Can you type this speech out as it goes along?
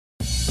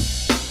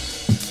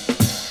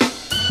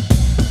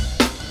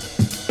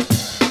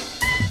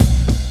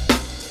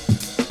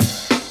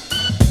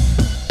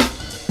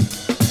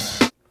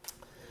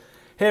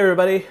Hey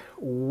everybody,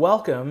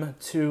 welcome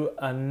to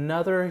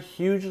another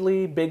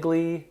hugely,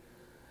 bigly,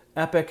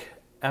 epic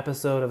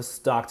episode of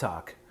Stock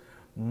Talk.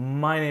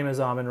 My name is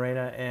Amin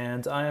Reina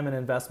and I am an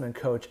investment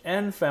coach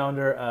and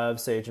founder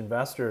of Sage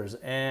Investors.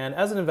 And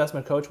as an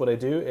investment coach, what I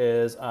do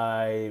is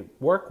I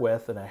work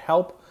with and I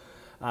help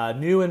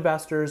new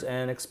investors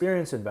and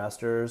experienced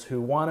investors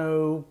who want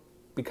to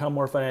become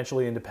more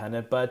financially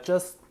independent, but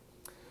just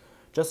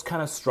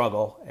kind of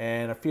struggle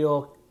and I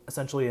feel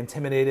essentially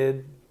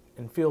intimidated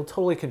and feel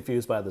totally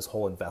confused by this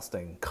whole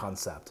investing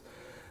concept.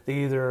 They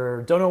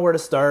either don't know where to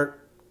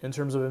start in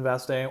terms of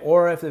investing,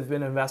 or if they've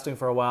been investing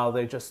for a while,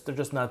 they're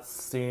just not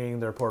seeing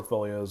their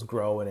portfolios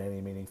grow in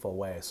any meaningful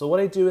way. So what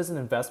I do as an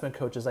investment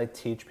coach is I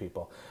teach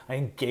people, I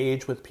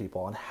engage with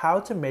people on how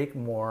to make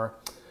more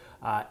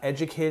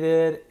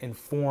educated,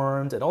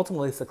 informed, and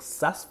ultimately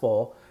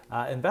successful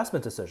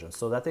investment decisions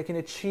so that they can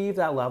achieve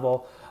that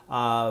level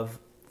of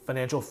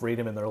financial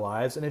freedom in their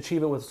lives and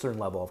achieve it with a certain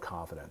level of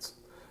confidence.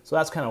 So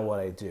that's kind of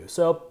what I do.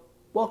 So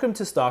welcome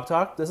to Stock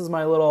Talk. This is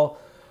my little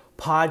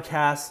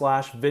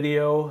podcast /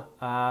 video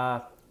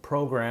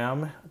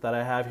program that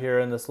I have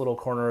here in this little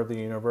corner of the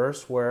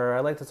universe where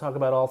I like to talk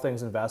about all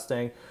things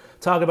investing,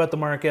 talk about the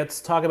markets,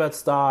 talk about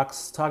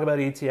stocks, talk about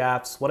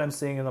ETFs, what I'm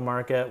seeing in the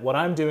market, what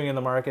I'm doing in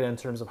the market in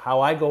terms of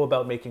how I go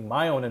about making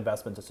my own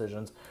investment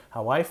decisions,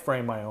 how I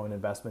frame my own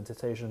investment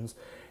decisions,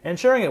 and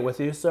sharing it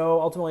with you.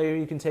 So ultimately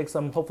you can take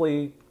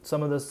hopefully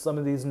some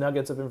of these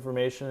nuggets of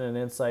information and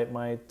insight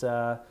might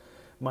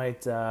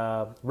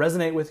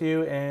resonate with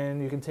you,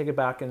 and you can take it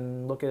back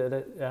and look at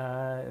it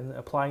and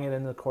applying it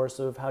in the course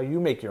of how you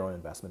make your own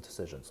investment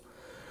decisions.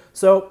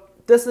 So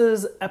this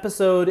is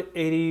episode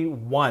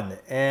 81,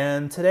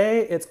 and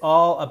today it's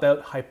all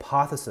about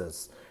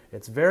hypotheses.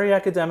 It's very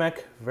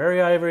academic,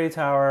 very ivory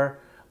tower,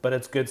 but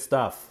it's good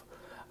stuff.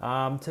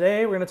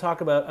 Today we're going to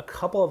talk about a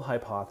couple of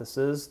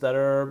hypotheses that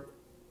are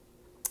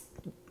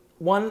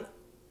one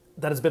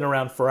that has been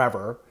around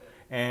forever,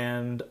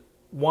 and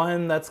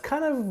one that's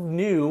kind of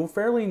new,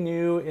 fairly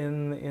new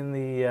in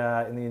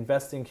the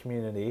investing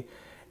community,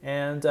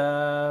 and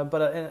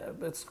but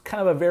it's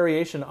kind of a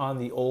variation on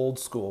the old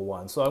school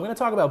one. So I'm going to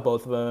talk about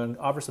both of them,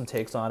 offer some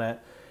takes on it,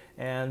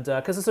 and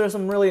because there's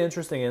some really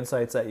interesting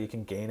insights that you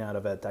can gain out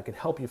of it that can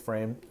help you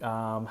frame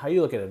how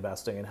you look at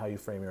investing and how you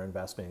frame your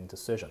investing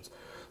decisions.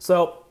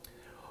 So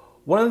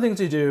one of the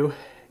things you do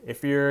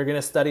if you're going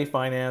to study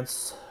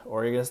finance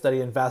or you're going to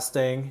study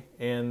investing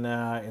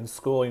in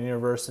school and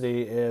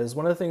university is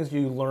one of the things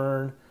you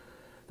learn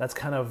that's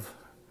kind of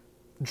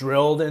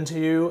drilled into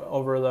you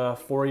over the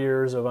 4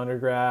 years of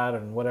undergrad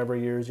and whatever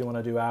years you want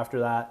to do after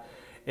that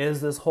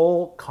is this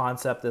whole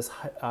concept, this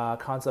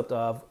concept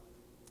of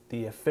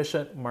the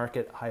efficient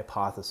market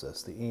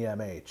hypothesis, the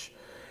EMH.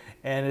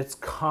 And it's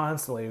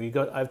constantly,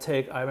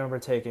 I remember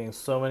taking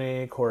so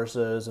many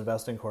courses,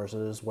 investing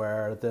courses,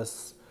 where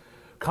this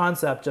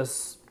concept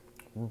just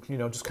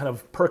kind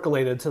of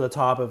percolated to the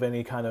top of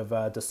any kind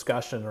of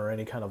discussion or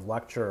any kind of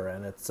lecture,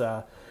 and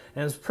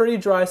it's pretty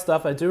dry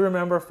stuff. I do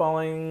remember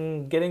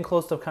getting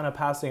close to kind of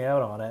passing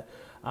out on it,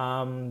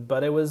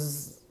 but it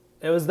was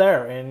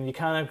there, and you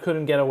kind of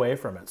couldn't get away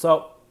from it.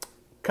 So,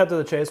 cut to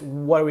the chase.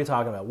 What are we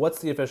talking about? What's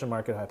the efficient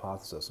market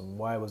hypothesis, and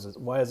why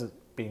is it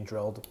being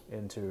drilled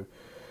into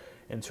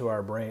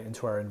our brain,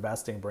 into our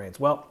investing brains?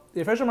 Well,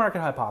 the efficient market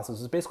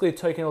hypothesis is basically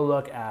taking a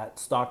look at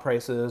stock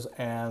prices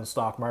and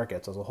stock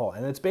markets as a whole.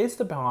 And it's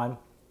based upon,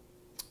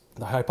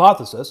 the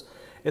hypothesis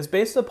is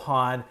based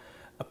upon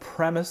a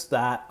premise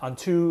that on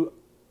two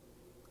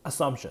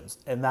assumptions.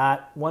 And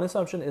that one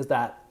assumption is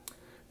that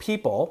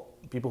people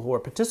who are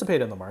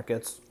participate in the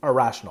markets are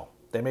rational.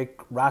 They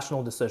make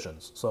rational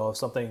decisions. So if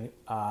something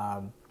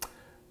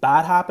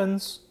bad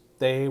happens,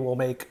 they will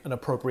make an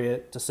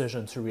appropriate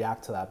decision to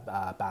react to that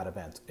bad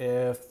event.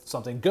 If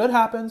something good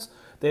happens,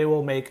 they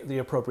will make the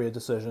appropriate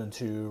decision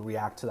to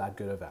react to that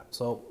good event.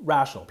 So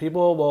rational.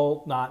 People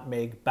will not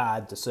make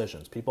bad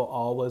decisions. People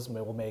always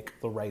will make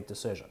the right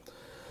decision.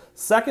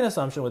 Second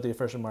assumption with the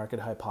efficient market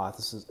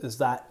hypothesis is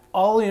that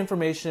all the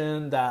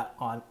information that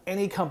on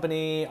any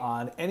company,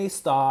 on any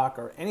stock,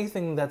 or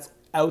anything that's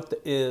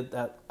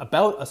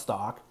about a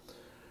stock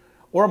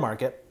or a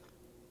market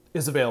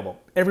is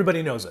available.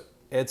 Everybody knows it.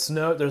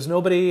 There's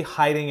nobody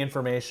hiding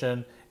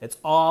information. It's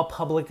all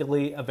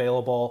publicly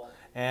available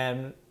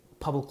and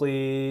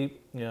publicly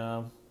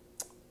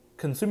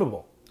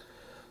consumable.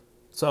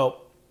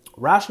 So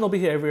rational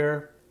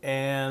behavior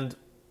and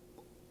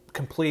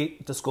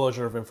complete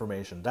disclosure of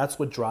information. That's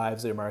what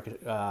drives the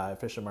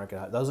efficient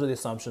market. Those are the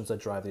assumptions that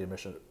drive the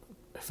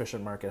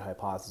efficient market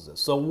hypothesis.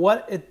 So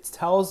what it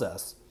tells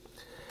us,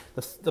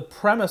 the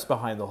premise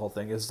behind the whole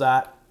thing is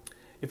that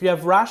if you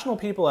have rational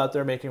people out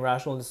there making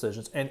rational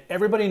decisions and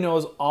everybody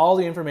knows all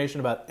the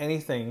information about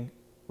anything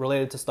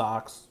related to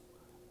stocks,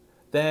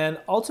 then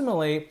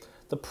ultimately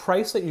the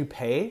price that you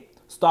pay,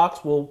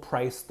 stocks will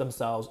price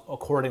themselves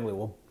accordingly,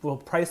 will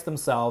price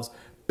themselves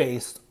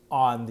based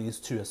on these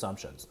two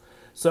assumptions.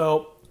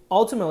 So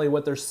ultimately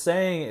what they're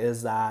saying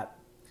is that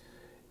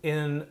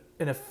in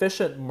an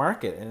efficient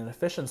market, in an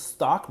efficient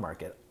stock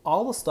market,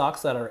 all the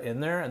stocks that are in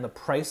there and the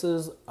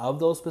prices of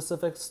those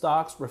specific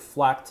stocks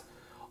reflect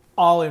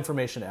all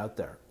information out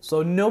there.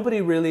 So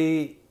nobody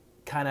really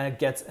kind of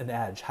gets an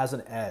edge, has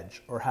an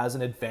edge, or has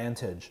an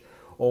advantage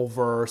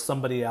over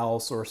somebody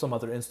else or some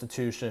other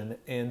institution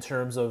in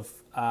terms of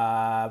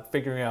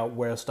figuring out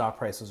where stock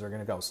prices are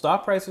going to go.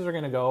 Stock prices are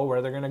going to go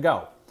where they're going to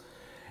go.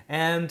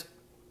 And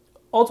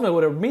ultimately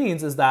what it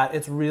means is that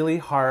it's really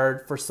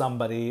hard for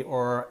somebody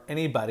or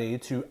anybody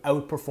to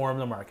outperform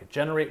the market,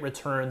 generate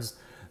returns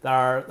that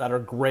are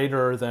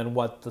greater than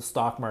what the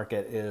stock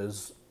market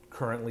is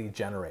currently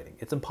generating.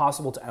 It's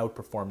impossible to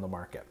outperform the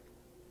market.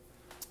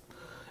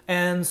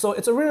 And so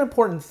it's a really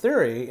important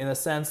theory in a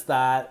sense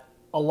that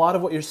a lot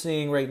of what you're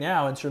seeing right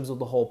now in terms of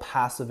the whole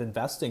passive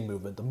investing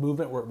movement, the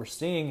movement we're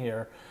seeing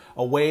here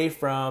away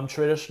from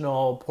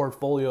traditional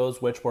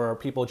portfolios, which where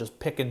people just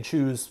pick and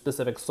choose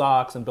specific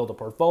stocks and build a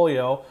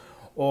portfolio,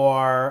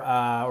 or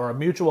a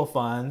mutual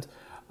fund,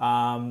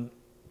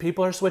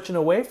 people are switching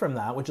away from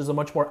that, which is a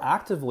much more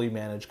actively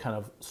managed kind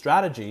of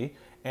strategy,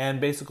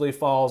 and basically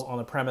falls on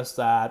the premise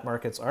that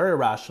markets are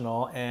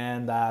irrational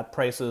and that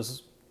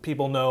prices,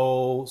 people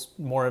know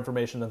more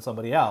information than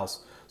somebody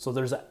else. So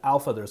there's an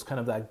alpha, there's kind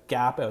of that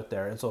gap out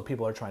there, and so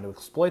people are trying to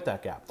exploit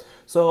that gap.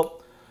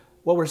 So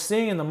what we're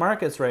seeing in the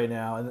markets right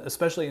now, and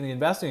especially in the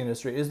investing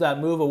industry, is that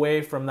move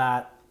away from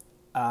that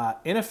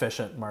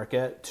inefficient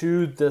market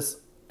to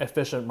this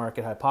efficient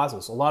market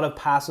hypothesis. A lot of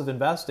passive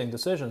investing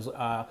decisions,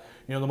 the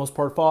most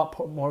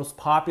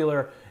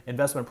popular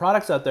investment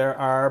products out there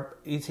are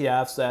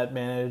ETFs that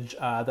manage,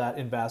 that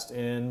invest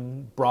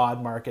in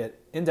broad market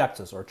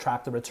indexes or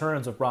track the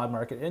returns of broad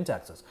market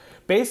indexes,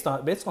 based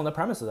on the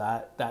premise of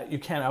that you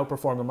can't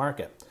outperform the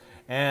market.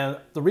 And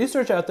the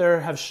research out there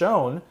have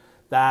shown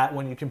that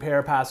when you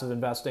compare passive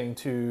investing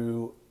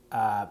to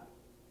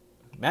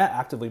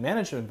actively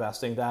managed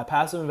investing, that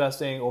passive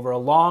investing over a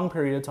long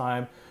period of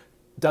time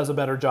does a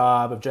better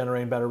job of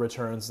generating better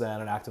returns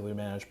than an actively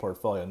managed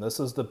portfolio. And this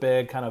is the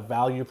big kind of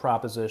value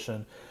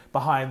proposition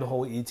behind the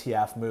whole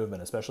ETF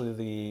movement, especially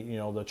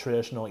the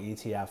traditional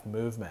ETF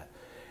movement.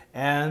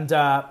 And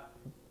so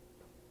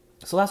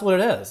that's what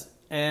it is.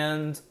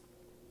 And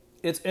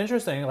it's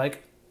interesting,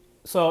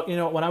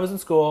 when I was in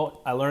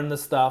school, I learned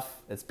this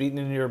stuff, it's beaten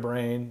into your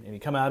brain, and you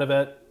come out of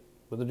it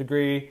with a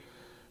degree,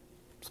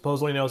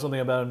 supposedly know something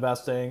about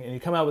investing, and you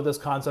come out with this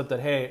concept that,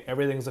 hey,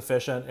 everything's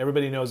efficient,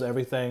 everybody knows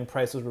everything,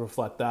 prices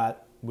reflect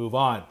that, move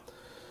on.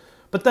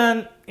 But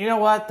then, you know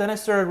what? Then I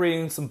started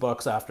reading some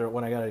books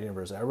when I got out of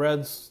university. I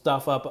read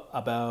stuff up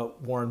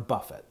about Warren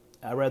Buffett.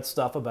 I read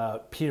stuff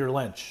about Peter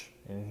Lynch.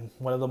 And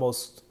one of the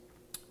most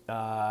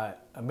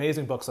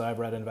amazing books that I've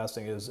read in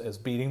investing is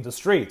Beating the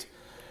Street.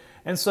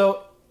 And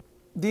so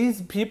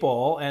these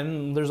people,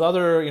 and there's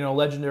other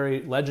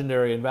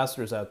legendary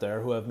investors out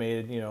there who have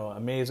made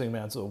amazing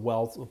amounts of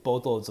wealth,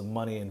 boatloads of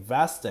money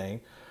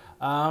investing.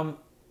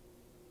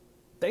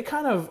 They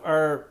kind of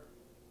are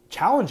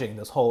challenging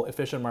this whole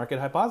efficient market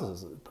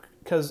hypothesis,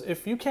 because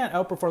if you can't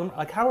outperform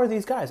them, how are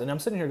these guys? And I'm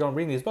sitting here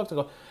reading these books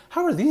and go,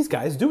 how are these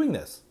guys doing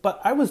this?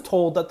 But I was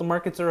told that the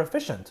markets are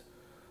efficient,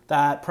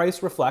 that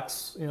price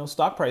reflects,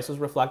 stock prices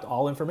reflect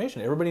all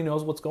information. Everybody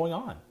knows what's going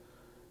on.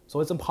 So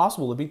it's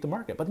impossible to beat the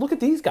market. But look at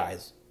these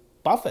guys.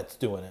 Buffett's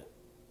doing it.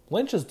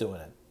 Lynch is doing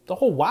it. The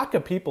whole whack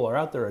of people are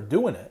out there are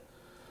doing it.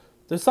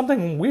 There's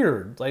something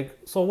weird.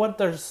 So what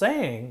they're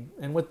saying,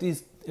 and what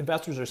these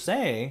investors are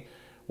saying,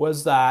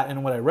 was that,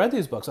 and when I read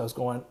these books, I was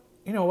going,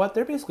 you know what?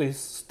 They're basically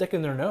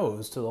sticking their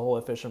nose to the whole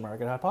efficient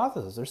market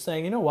hypothesis. They're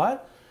saying, you know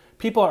what?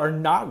 People are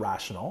not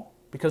rational,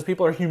 because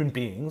people are human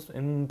beings,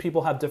 and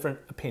people have different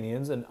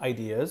opinions and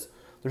ideas.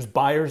 There's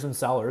buyers and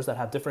sellers that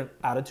have different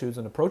attitudes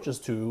and approaches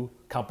to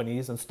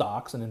companies and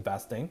stocks and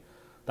investing.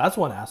 That's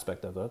one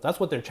aspect of it. That's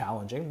what they're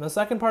challenging. And the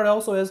second part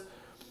also is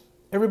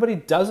everybody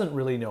doesn't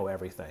really know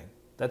everything.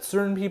 That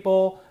certain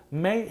people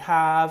may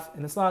have,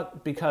 and it's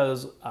not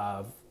because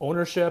of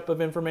ownership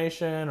of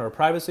information or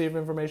privacy of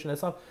information.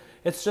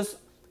 It's just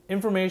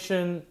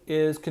information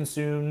is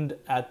consumed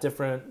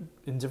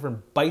in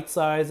different bite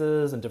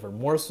sizes and different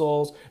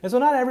morsels. And so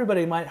not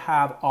everybody might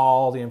have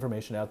all the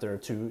information out there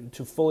to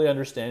fully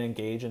understand,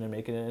 engage in, and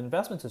make an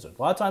investment decision.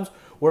 A lot of times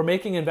we're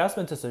making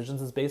investment decisions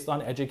is based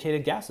on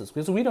educated guesses,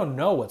 because we don't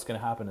know what's going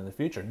to happen in the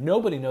future.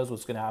 Nobody knows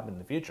what's going to happen in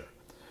the future.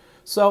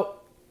 So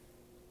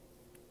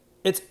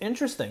it's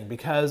interesting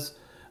because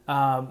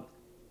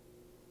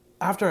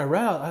after I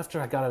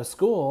got out of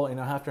school,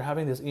 after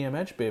having this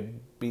EMH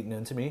beaten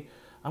into me,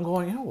 I'm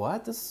going, you know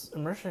what? This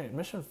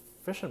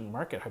efficient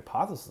market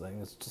hypothesis thing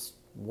is just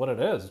what it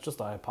is. It's just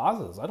a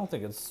hypothesis. I don't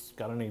think it's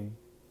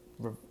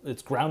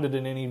grounded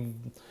in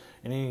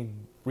any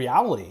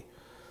reality.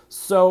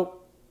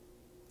 So,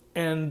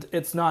 and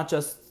it's not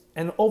just,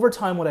 and over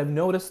time what I've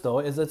noticed though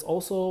is it's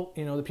also,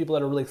 the people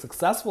that are really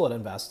successful at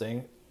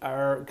investing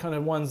are kind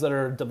of ones that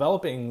are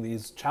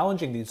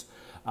challenging these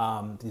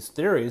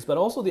theories, but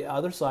also the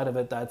other side of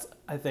it that's,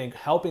 I think,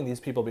 helping these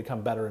people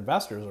become better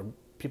investors or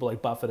people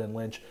like Buffett and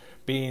Lynch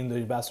being the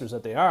investors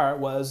that they are,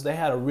 was they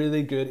had a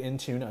really good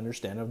in-tune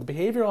understanding of the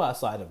behavioral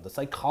side of the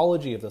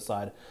psychology of the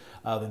side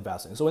of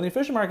investing. So when the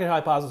efficient market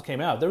hypothesis came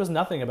out, there was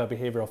nothing about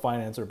behavioral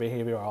finance or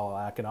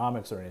behavioral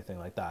economics or anything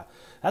like that.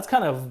 That's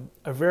kind of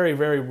a very,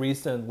 very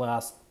recent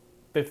last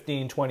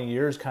 15, 20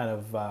 years kind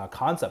of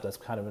concept that's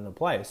kind of into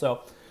play.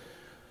 So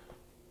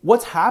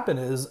what's happened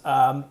is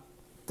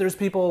there's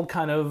people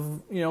kind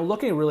of,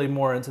 looking really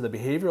more into the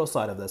behavioral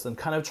side of this and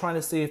kind of trying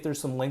to see if there's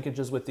some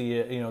linkages with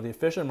the, the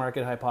efficient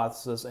market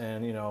hypothesis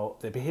and,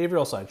 the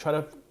behavioral side, try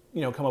to,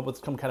 come up with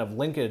some kind of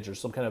linkage or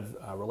some kind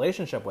of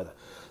relationship with it.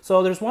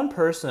 So there's one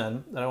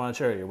person that I want to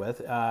share you with.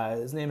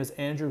 His name is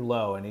Andrew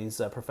Lowe, and he's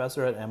a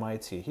professor at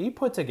MIT. He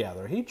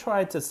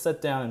tried to sit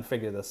down and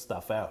figure this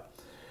stuff out.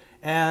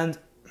 And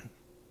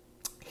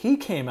he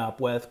came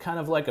up with kind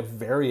of like a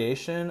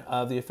variation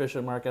of the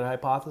efficient market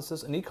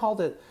hypothesis, and he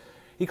calls it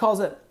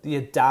the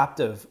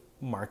adaptive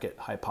market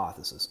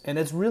hypothesis. And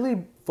it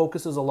really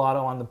focuses a lot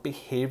on the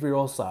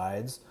behavioral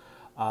sides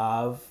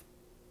of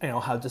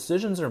how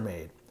decisions are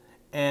made,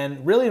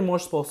 and really more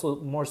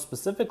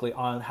specifically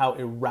on how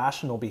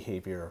irrational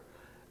behavior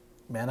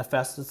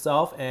manifests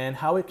itself and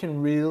how it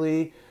can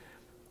really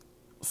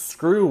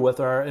screw with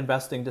our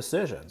investing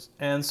decisions.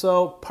 And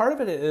so part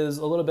of it is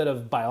a little bit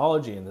of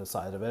biology in this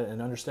side of it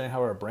and understanding how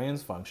our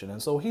brains function.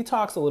 And so he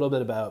talks a little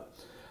bit about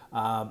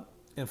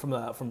and from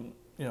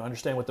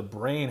understanding what the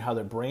brain, how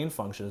the brain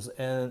functions,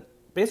 and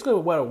basically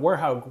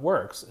how it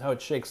works, how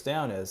it shakes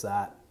down is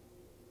that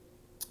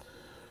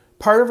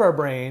part of our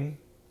brain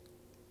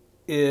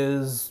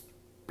is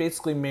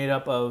basically made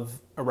up of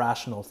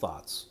irrational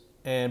thoughts,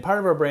 and part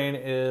of our brain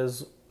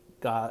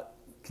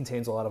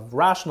contains a lot of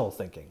rational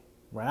thinking,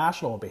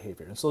 rational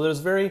behavior. And so there's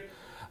very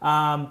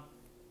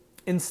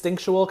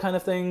instinctual kind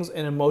of things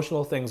and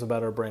emotional things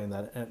about our brain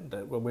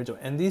that we're doing.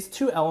 And these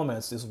two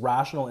elements, this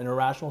rational and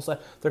irrational side,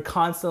 they're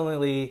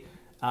constantly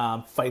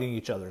fighting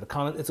each other.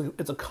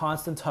 It's a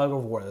constant tug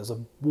of war. There's a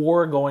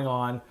war going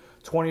on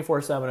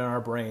 24/7 in our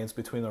brains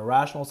between the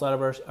rational side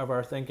of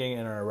our thinking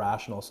and our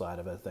irrational side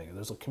of our thinking.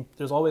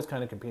 There's always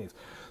kind of competing.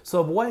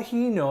 So what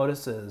he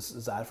notices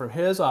is that from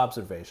his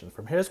observation,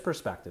 from his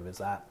perspective, is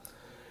that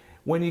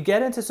when you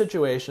get into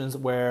situations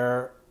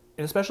where,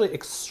 and especially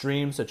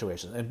extreme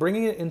situations, and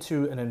bringing it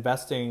into an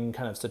investing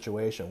kind of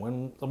situation,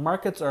 when the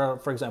markets are,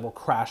 for example,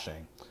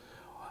 crashing,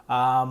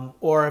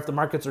 or if the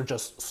markets are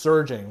just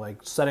surging, like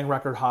setting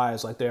record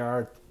highs like they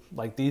are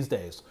like these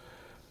days,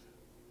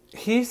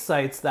 he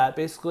cites that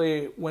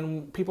basically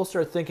when people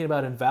start thinking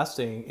about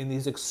investing in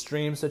these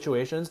extreme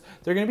situations,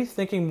 they're going to be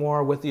thinking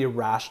more with the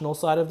irrational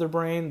side of their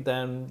brain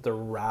than the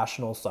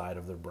rational side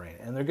of their brain.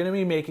 And they're going to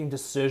be making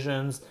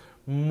decisions,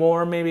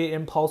 more maybe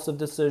impulsive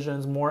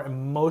decisions, more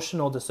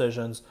emotional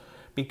decisions,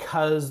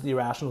 because the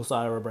irrational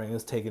side of our brain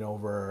is taking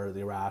over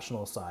the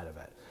rational side of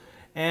it.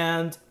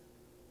 And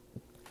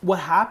what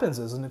happens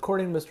is, and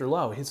according to Mr.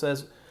 Lowe, he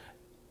says,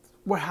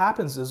 what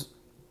happens is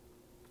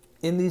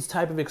in these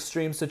type of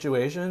extreme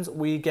situations,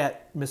 we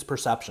get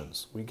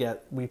misperceptions.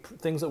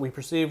 Things that we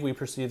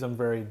perceive them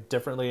very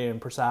differently and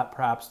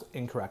perhaps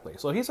incorrectly.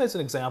 So he cites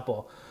an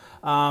example,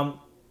 and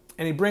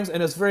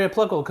it's very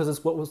applicable because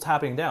it's what was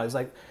happening now. It's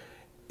like,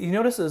 he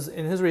notices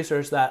in his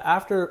research that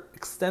after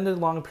extended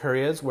long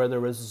periods where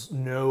there was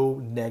no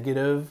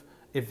negative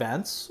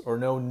events or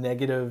no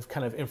negative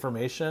kind of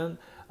information,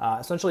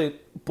 essentially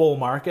bull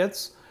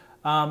markets,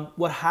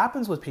 what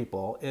happens with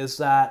people is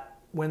that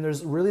when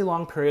there's really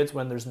long periods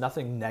when there's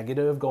nothing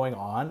negative going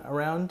on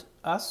around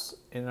us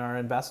in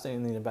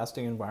the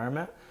investing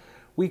environment,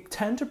 we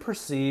tend to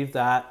perceive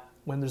that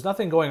when there's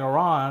nothing going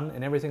on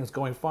and everything's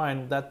going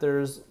fine, that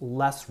there's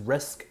less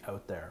risk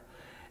out there.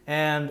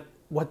 And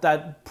what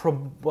that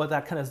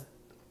kind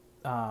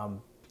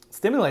of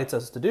stimulates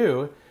us to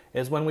do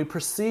is when we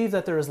perceive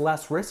that there is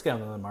less risk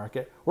out in the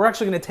market, we're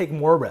actually going to take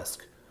more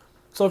risk.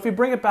 So if you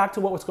bring it back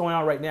to what's going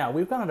on right now,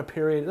 we've gone on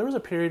there was a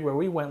period where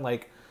we went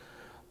like,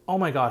 oh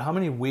my God, how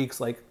many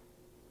weeks, like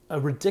a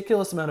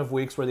ridiculous amount of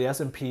weeks where the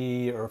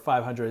S&P or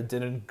 500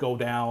 didn't go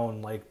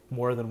down like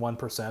more than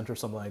 1% or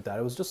something like that.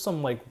 It was just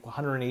some like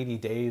 180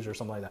 days or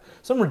something like that.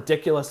 Some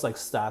ridiculous like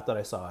stat that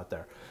I saw out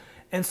there.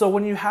 And so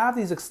when you have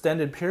these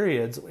extended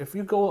periods, if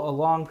you go a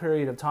long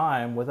period of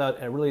time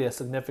without really a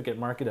significant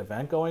market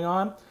event going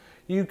on,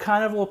 you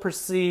kind of will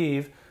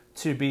perceive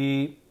to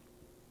be,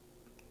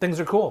 things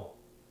are cool.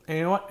 And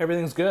you know what?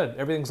 Everything's good.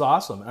 Everything's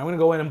awesome. I'm going to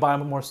go in and buy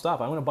more stuff.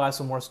 I'm going to buy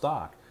some more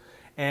stock.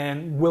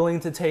 And willing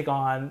to take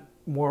on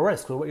more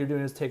risk. So what you're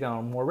doing is taking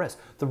on more risk.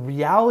 The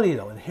reality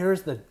though, and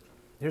here's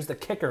the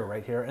kicker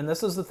right here, and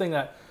this is the thing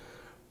that,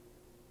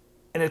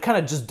 and it kind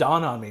of just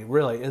dawned on me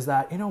really, is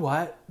that, you know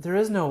what? There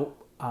is no,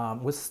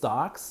 with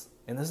stocks,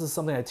 and this is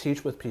something I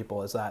teach with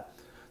people, is that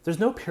there's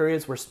no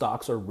periods where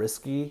stocks are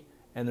risky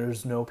and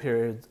there's no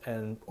periods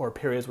or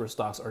periods where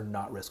stocks are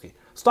not risky.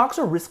 Stocks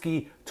are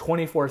risky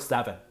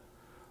 24/7.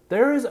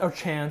 There is a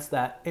chance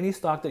that any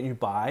stock that you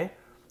buy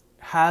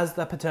has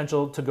the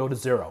potential to go to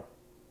zero.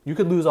 You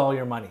could lose all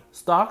your money.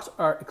 Stocks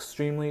are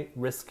extremely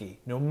risky,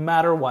 no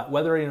matter what.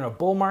 Whether you're in a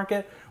bull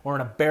market or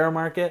in a bear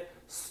market,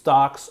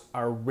 stocks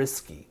are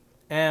risky.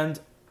 And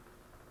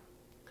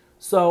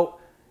so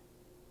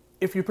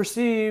if you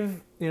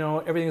perceive,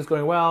 everything is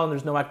going well and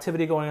there's no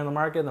activity going on in the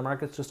market, and the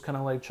market's just kind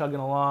of like chugging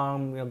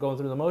along, going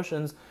through the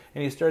motions,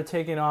 and you start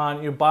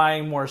you're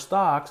buying more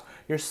stocks,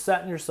 you're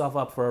setting yourself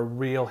up for a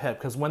real hit.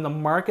 Because when the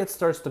market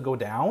starts to go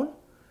down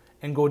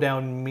and go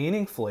down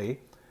meaningfully,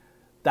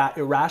 that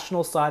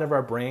irrational side of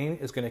our brain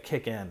is going to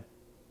kick in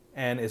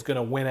and is going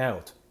to win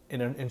out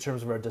in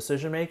terms of our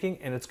decision making,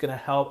 and it's going to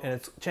help, and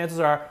chances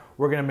are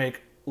we're going to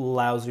make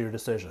lousier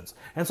decisions.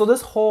 And so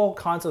this whole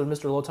concept of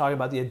Mr. Lowe talking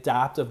about the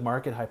adaptive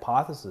market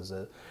hypothesis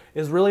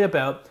is really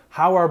about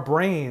how our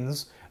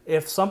brains,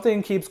 if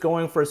something keeps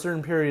going for a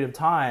certain period of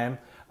time,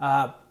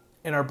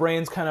 and our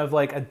brains kind of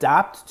like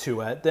adapt to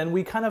it, then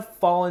we kind of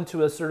fall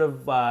into a sort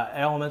of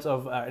element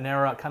of an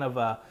era, kind of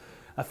a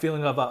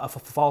feeling of a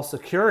false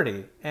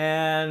security,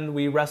 and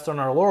we rest on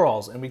our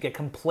laurels and we get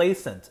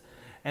complacent.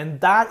 And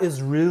that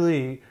is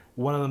really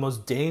one of the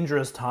most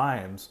dangerous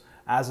times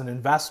as an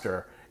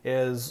investor,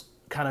 is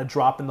kind of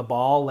dropping the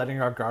ball,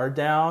 letting our guard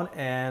down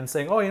and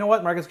saying, oh, you know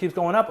what, markets keeps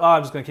going up, oh,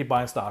 I'm just going to keep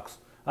buying stocks.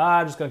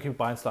 I'm just going to keep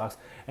buying stocks.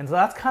 And so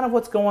that's kind of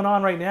what's going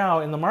on right now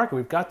in the market.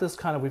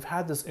 We've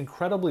had this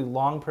incredibly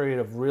long period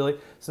of really,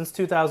 since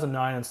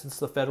 2009 and since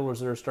the Federal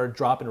Reserve started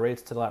dropping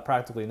rates to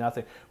practically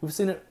nothing, we've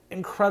seen an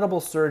incredible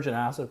surge in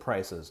asset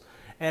prices.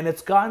 And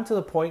it's gotten to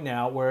the point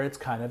now where it's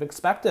kind of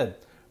expected.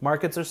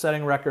 Markets are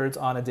setting records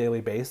on a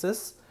daily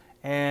basis,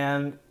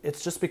 and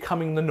it's just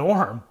becoming the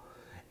norm.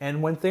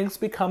 And when things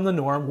become the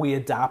norm, we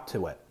adapt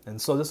to it. And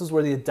so this is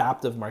where the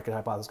adaptive market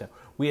hypothesis comes.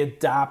 We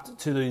adapt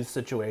to these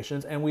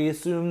situations and we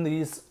assume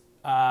these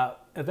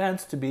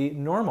events to be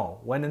normal,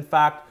 when in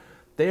fact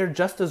they are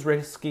just as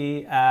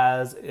risky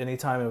as any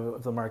time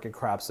the market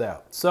craps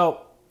out.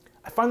 So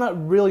I find that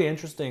really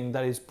interesting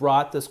that he's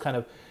brought this kind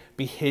of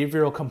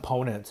behavioral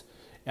component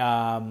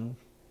and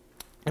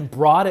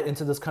brought it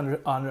into this kind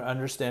of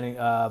understanding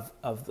of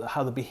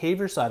how the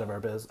behavior side of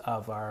our business,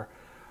 of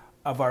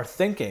our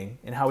thinking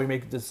and how we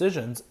make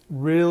decisions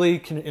really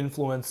can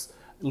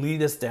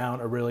lead us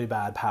down a really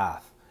bad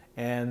path.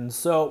 And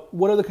so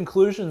what are the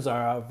conclusions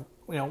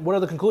what are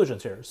the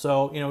conclusions here?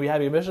 So, we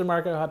have the efficient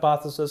market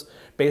hypothesis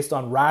based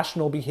on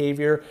rational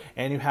behavior,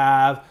 and you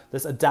have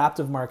this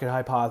adaptive market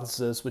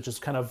hypothesis, which is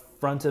kind of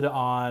fronted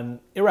on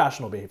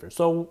irrational behavior.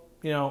 So,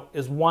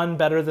 is one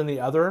better than the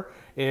other?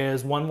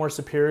 Is one more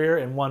superior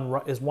and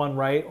is one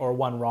right or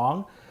one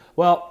wrong?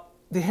 Well,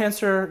 the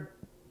answer,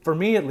 for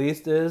me at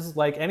least, is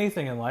like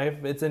anything in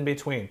life, it's in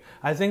between.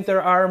 I think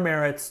there are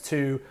merits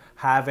to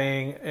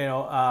having,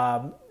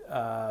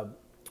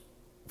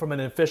 from an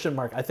efficient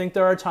market. I think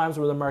there are times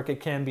where the market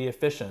can be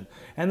efficient,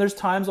 and there's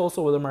times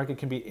also where the market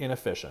can be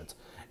inefficient.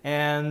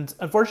 And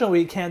unfortunately,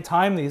 we can't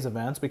time these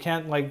events. We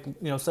can't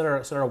set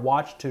our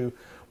watch to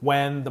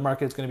when the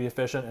market is going to be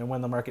efficient and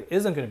when the market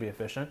isn't going to be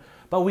efficient.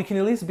 But we can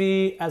at least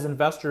be, as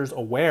investors,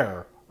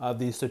 aware of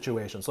these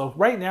situations. So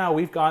right now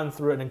we've gone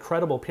through an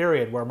incredible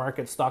period where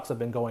market stocks have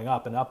been going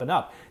up and up and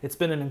up. It's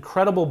been an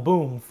incredible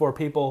boom for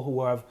people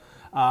who have,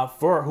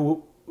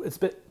 it's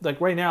been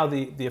like right now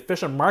the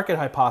efficient market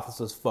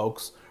hypothesis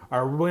folks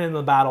are winning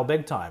the battle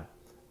big time.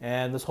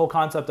 And this whole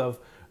concept of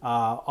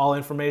all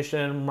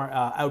information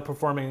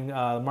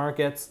outperforming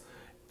markets,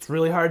 it's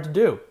really hard to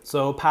do.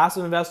 So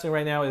passive investing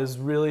right now is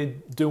really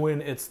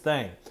doing its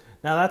thing.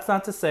 Now that's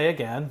not to say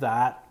again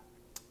that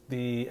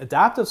the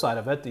adaptive side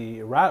of it,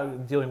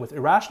 dealing with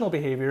irrational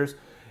behaviors,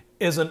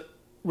 isn't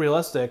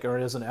realistic or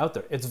isn't out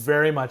there. It's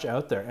very much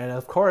out there. And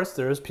of course,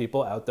 there's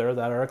people out there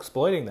that are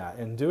exploiting that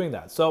and doing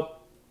that. So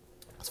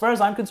as far as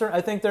I'm concerned,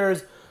 I think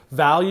there's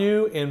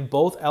value in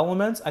both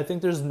elements. I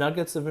think there's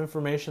nuggets of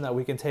information that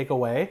we can take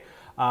away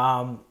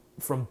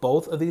from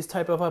both of these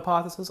type of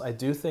hypotheses. I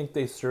do think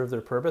they serve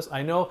their purpose.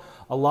 I know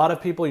a lot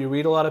of people, you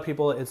read a lot of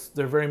people, it's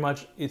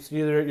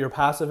either you're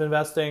passive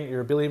investing,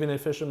 you're believing in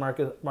efficient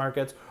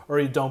markets, or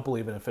you don't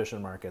believe in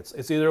efficient markets.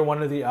 It's either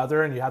one or the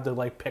other, and you have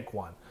to pick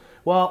one.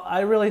 Well, I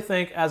really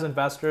think as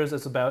investors,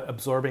 it's about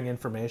absorbing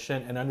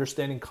information and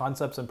understanding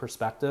concepts and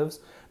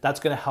perspectives. That's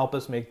going to help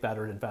us make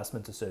better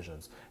investment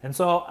decisions. And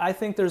so I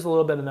think there's a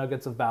little bit of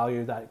nuggets of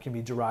value that can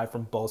be derived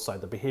from both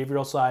sides, the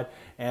behavioral side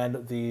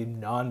and the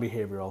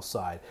non-behavioral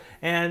side.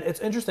 And it's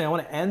interesting, I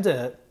want to end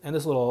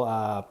this little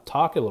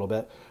talk a little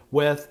bit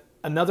with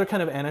another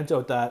kind of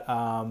anecdote that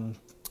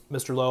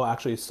Mr. Lowe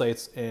actually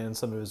cites in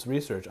some of his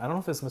research. I don't know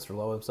if it's Mr.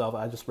 Lowe himself.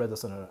 I just read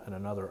this in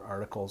another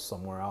article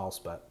somewhere else,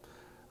 but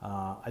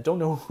I don't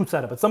know who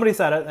said it, but somebody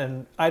said it,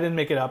 and I didn't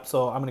make it up,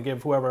 so I'm going to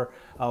give whoever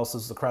else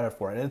is the credit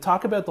for it. And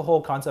talk about the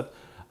whole concept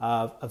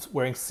of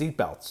wearing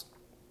seatbelts.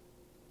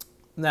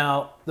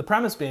 Now, the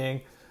premise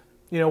being,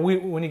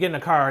 when you get in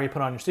a car, you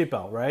put on your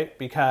seatbelt, right?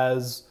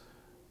 Because,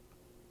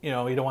 you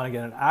don't want to get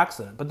in an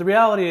accident. But the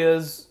reality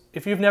is,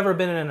 if you've never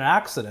been in an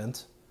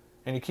accident,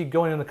 and you keep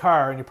going in the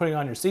car and you're putting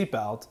on your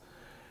seatbelt,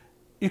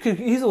 you could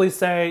easily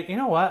say, you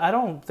know what, I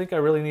don't think I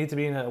really need to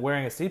be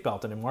wearing a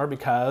seatbelt anymore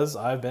because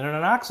I've been in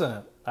an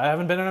accident. I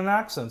haven't been in an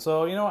accident,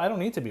 so I don't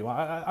need to be.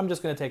 I'm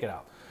just going to take it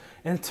out.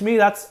 And to me,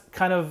 that's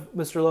kind of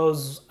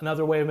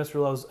another way of Mr.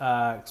 Lowe's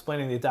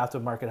explaining the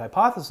adaptive market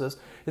hypothesis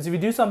is if you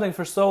do something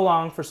for so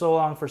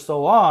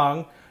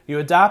long, you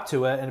adapt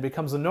to it and it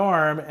becomes a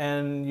norm,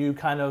 and you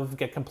kind of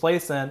get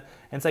complacent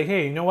and say,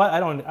 hey, you know what, I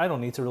don't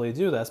need to really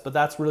do this. But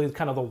that's really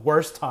kind of the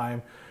worst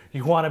time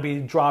you want to be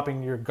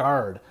dropping your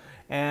guard.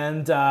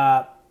 And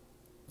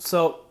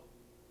so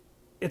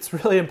it's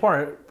really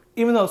important,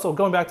 even though, so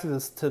going back to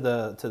this, to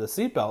the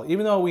seatbelt,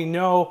 even though we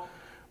know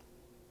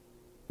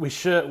we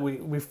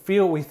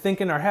think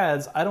in our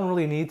heads, I don't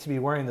really need to be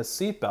wearing the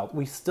seatbelt,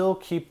 we still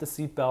keep the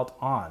seatbelt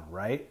on,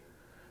 right?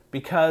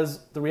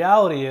 Because the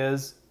reality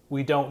is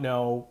we don't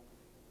know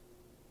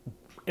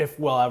if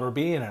we'll ever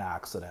be in an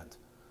accident.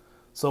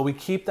 So we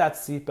keep that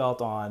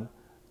seatbelt on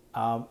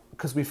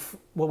because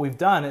what we've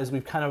done is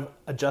we've kind of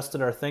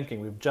adjusted our thinking,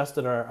 we've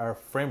adjusted our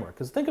framework.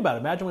 Because think about it,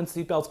 imagine when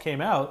seatbelts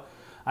came out.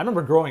 I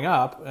remember growing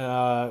up,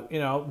 I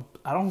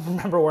don't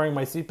remember wearing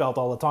my seatbelt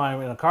all the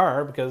time in a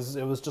car because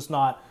it was just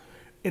not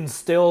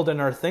instilled in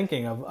our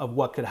thinking of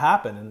what could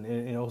happen.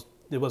 And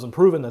it wasn't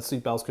proven that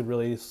seatbelts could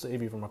really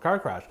save you from a car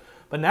crash.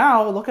 But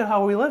now, look at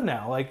how we live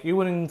now. Like, you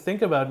wouldn't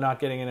think about not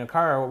getting in a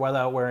car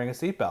without wearing a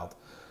seatbelt.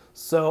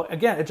 So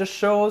again, it just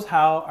shows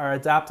how our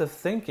adaptive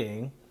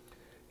thinking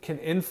can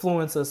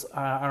influence us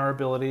on our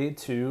ability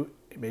to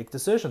make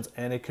decisions.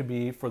 And it could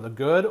be for the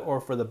good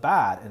or for the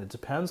bad. And it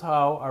depends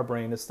how our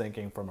brain is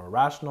thinking, from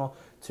irrational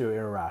to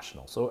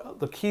irrational. So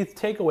the key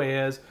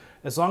takeaway is,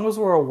 as long as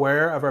we're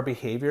aware of our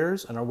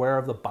behaviors and aware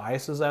of the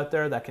biases out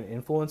there that can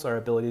influence our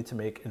ability to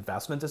make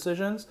investment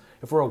decisions,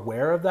 if we're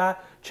aware of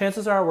that,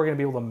 chances are we're going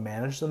to be able to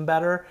manage them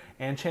better,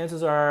 and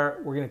chances are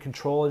we're going to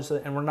control it,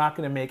 and we're not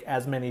going to make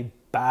as many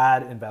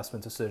bad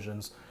investment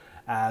decisions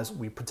as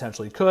we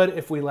potentially could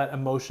if we let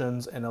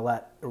emotions and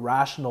let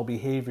irrational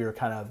behavior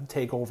kind of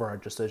take over our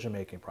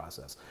decision-making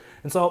process.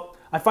 And so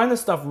I find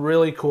this stuff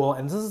really cool,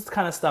 and this is the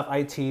kind of stuff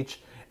I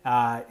teach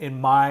in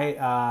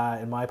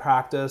my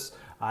practice.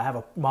 I have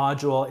a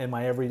module in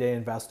my everyday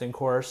investing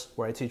course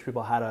where I teach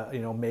people how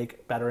to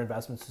make better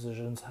investment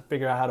decisions,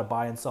 figure out how to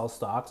buy and sell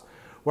stocks,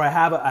 where I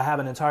have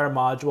an entire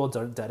module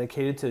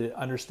dedicated to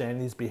understanding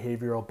these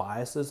behavioral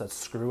biases that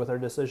screw with our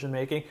decision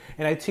making,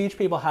 and I teach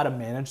people how to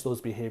manage those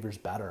behaviors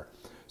better.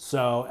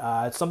 So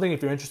it's something,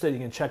 if you're interested, you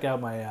can check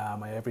out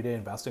my everyday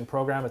investing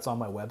program. It's on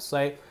my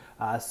website,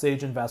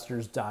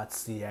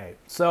 sageinvestors.ca.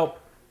 So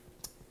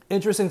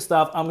interesting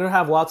stuff. I'm going to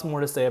have lots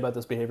more to say about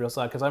this behavioral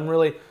side because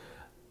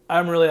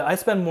I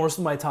spend most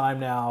of my time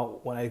now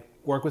when I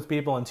work with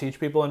people and teach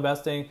people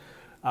investing,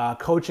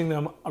 coaching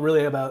them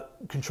really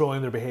about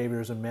controlling their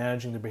behaviors and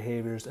managing their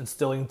behaviors,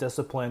 instilling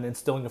discipline,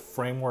 instilling a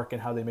framework in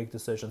how they make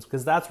decisions,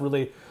 because that's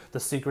really the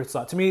secret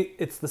sauce. To me,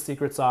 it's the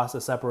secret sauce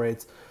that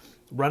separates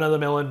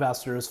run-of-the-mill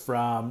investors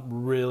from the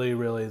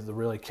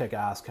really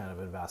kick-ass kind of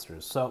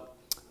investors. So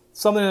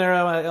something there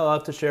I'd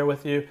love to share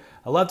with you.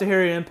 I'd love to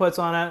hear your inputs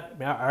on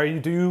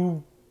it. Do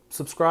you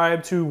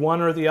subscribe to one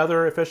or the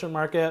other, efficient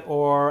market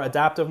or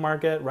adaptive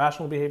market,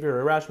 rational behavior or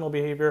irrational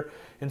behavior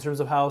in terms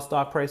of how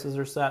stock prices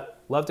are set?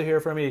 Love to hear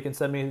from you. You can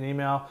send me an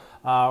email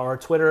or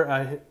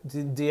Twitter,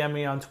 DM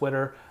me on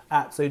Twitter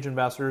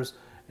 @sageinvestors,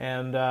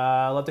 and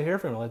I'd love to hear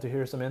from you. I'd love to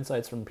hear some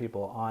insights from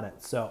people on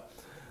it. So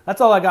that's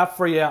all I got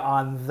for you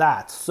on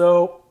that.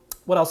 So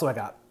what else have I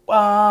got?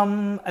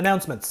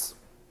 Announcements.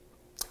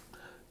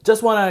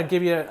 Just want to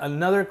give you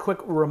another quick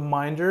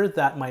reminder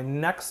that my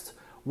next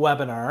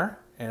webinar,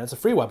 and it's a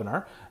free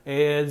webinar,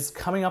 is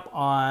coming up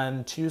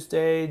on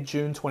Tuesday,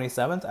 June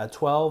 27th at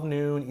 12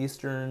 noon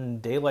Eastern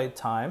Daylight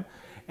Time.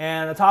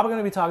 And the topic I'm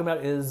going to be talking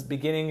about is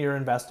beginning your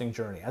investing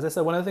journey. As I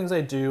said, one of the things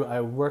I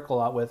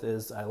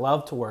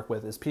love to work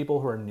with is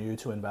people who are new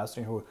to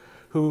investing,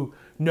 who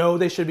know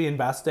they should be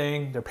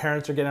investing. Their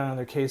parents are getting on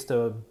their case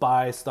to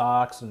buy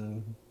stocks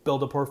and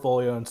build a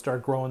portfolio and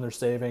start growing their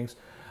savings,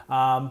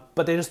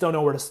 but they just don't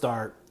know where to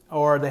start.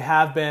 Or they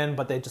have been,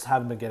 but they just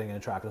haven't been getting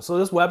attractive. So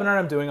this webinar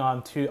I'm doing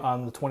on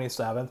the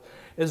 27th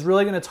is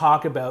really going to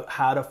talk about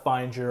how to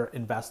find your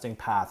investing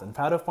path and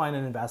how to find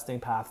an investing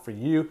path for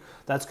you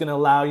that's going to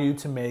allow you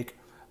to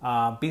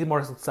be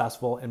more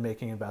successful in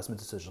making investment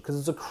decisions. Because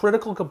it's a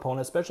critical component,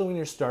 especially when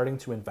you're starting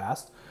to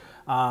invest,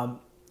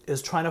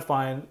 is trying to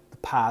find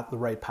the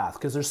right path.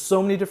 Because there's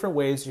so many different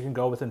ways you can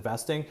go with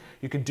investing.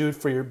 You can do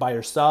it by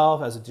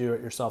yourself as a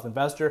do-it-yourself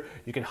investor.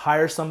 You can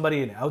hire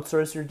somebody and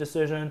outsource your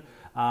decision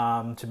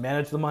to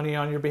manage the money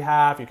on your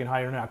behalf. You can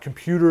hire now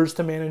computers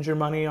to manage your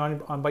money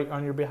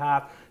on your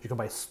behalf. You can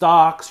buy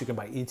stocks, you can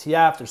buy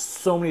ETFs. There's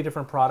so many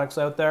different products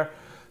out there.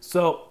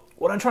 So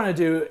what I'm trying to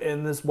do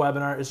in this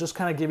webinar is just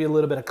kind of give you a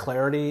little bit of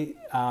clarity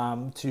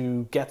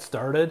to get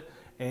started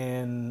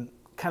and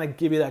kind of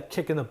give you that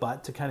kick in the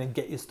butt to kind of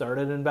get you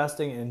started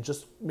investing and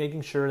just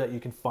making sure that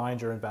you can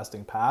find your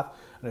investing path.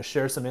 I'm going to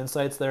share some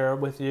insights there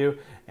with you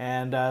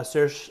and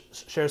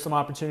share some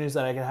opportunities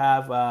that I can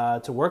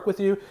have to work with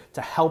you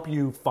to help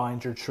you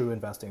find your true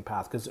investing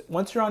path. Because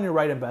once you're on your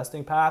right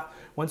investing path,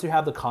 once you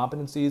have the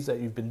competencies that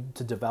you've been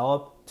to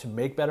develop to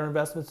make better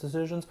investment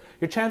decisions,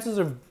 your chances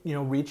of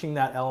reaching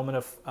that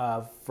element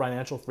of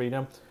financial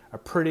freedom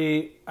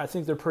I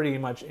think they're pretty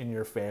much in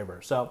your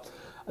favor. So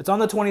it's on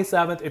the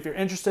 27th. If you're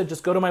interested,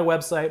 just go to my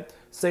website,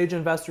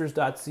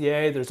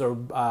 sageinvestors.ca. There's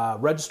a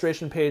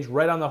registration page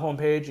right on the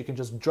homepage. You can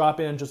just drop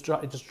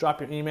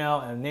your email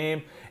and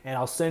name, and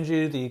I'll send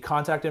you the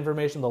contact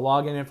information, the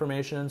login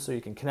information, so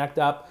you can connect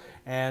up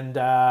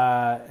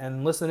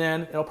and listen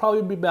in. It'll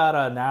probably be about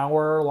an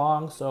hour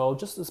long, so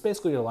it's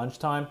basically your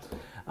lunchtime.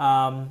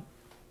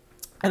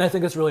 And I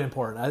think it's really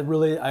important. I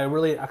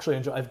really actually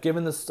enjoy. I've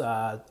given this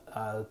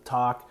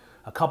talk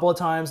a couple of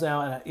times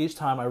now, and each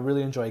time I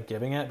really enjoy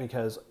giving it,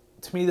 because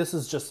to me this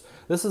is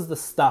the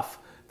stuff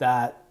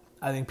that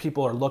I think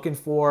people are looking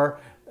for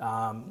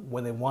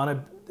when they want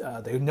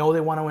to. They know they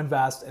want to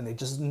invest, and they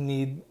just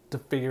need to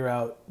figure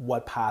out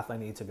what path I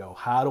need to go.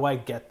 How do I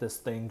get this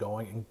thing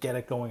going and get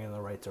it going in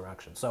the right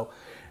direction? So,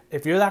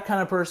 if you're that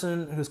kind of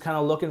person who's kind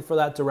of looking for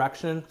that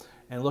direction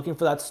and looking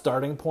for that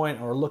starting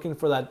point, or looking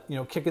for that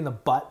kick in the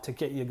butt to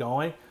get you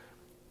going,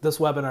 this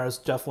webinar is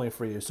definitely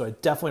for you. So I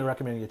definitely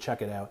recommend you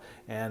check it out.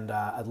 And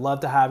I'd love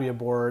to have you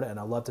aboard, and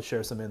I'd love to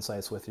share some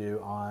insights with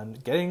you on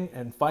getting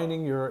and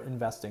finding your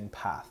investing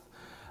path.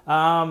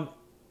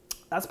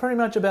 That's pretty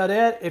much about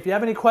it. If you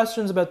have any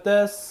questions about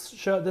this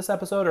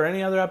episode or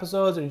any other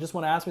episodes, and you just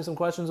want to ask me some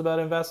questions about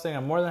investing,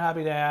 I'm more than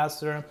happy to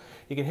answer them.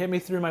 You can hit me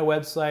through my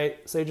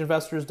website,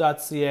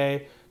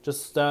 sageinvestors.ca.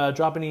 Just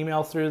drop an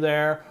email through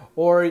there,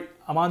 or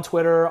I'm on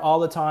Twitter all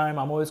the time.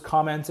 I'm always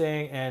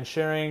commenting and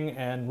sharing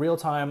in real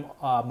time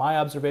my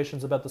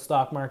observations about the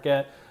stock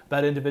market,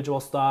 about individual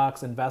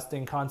stocks,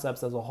 investing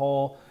concepts as a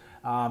whole.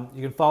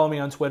 You can follow me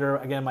on Twitter.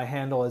 Again, my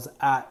handle is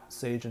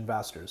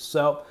 @SageInvestors.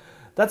 So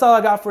that's all I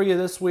got for you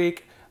this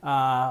week.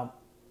 That's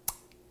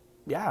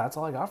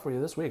all I got for you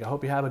this week. I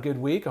hope you have a good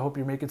week. I hope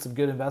you're making some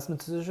good investment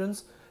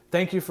decisions.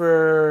 Thank you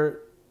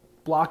for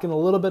blocking a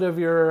little bit of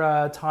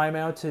your time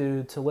out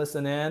to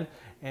listen in,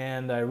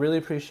 and I really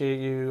appreciate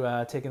you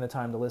taking the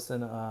time to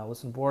listen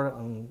aboard.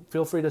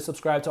 Feel free to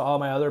subscribe to all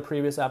my other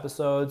previous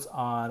episodes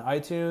on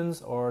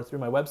iTunes or through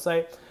my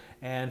website,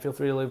 and feel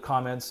free to leave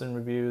comments and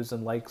reviews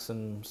and likes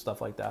and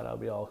stuff like that.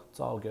 It's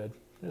all good.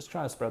 I'm just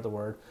trying to spread the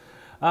word.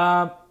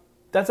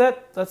 That's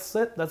it. That's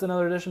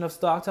another edition of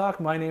Stock Talk.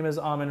 My name is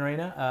Amin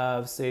Reina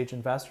of Sage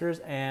Investors,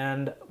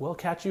 and we'll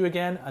catch you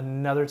again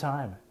another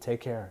time.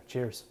 Take care.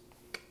 Cheers.